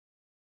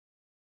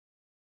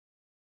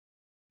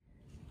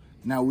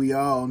Now we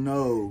all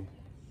know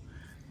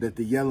that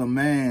the Yela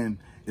Man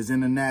is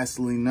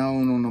internationally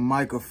known on the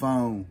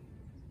microphone.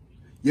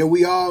 Yeah,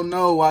 we all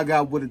know I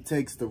got what it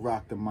takes to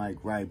rock the mic,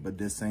 right? But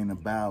this ain't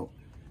about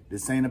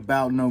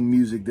no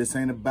music. This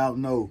ain't about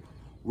no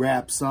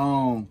rap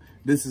song.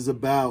 This is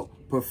about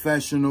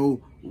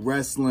professional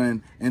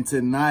wrestling. And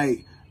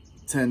tonight,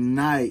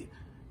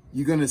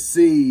 you're gonna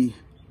see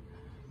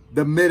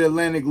the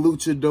Mid-Atlantic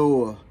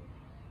Luchador.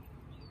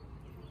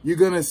 You're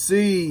gonna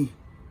see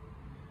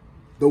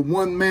the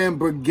one-man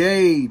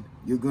brigade.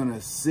 You're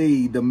gonna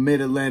see the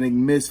Mid-Atlantic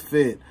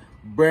Misfit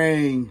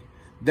bring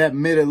that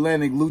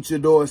Mid-Atlantic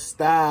Luchador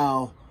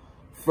style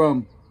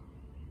from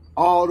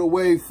all the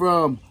way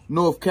from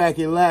North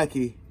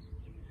Kakalaki,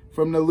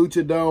 from the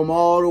Luchadome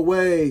all the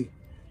way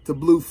to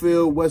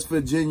Bluefield, West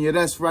Virginia.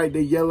 That's right,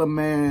 the Yela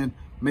Man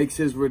makes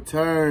his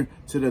return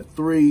to the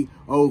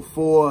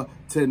 304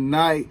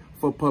 tonight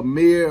for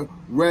Premier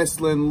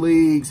Wrestling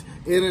Leagues,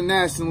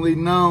 internationally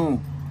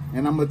known.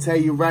 And I'm gonna tell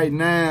you right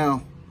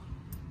now,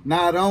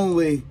 not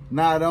only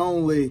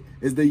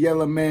is the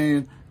Yela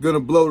Man gonna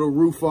blow the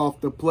roof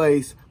off the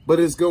place, but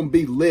it's gonna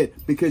be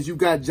lit because you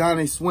got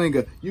Johnny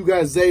Swinger, you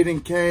got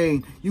Zayden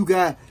Kane, you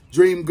got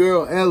Dream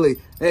Girl Ellie.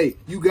 Hey,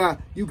 you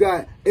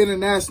got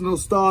international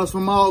stars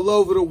from all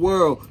over the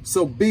world.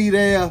 So be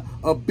there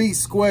or be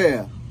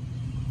square.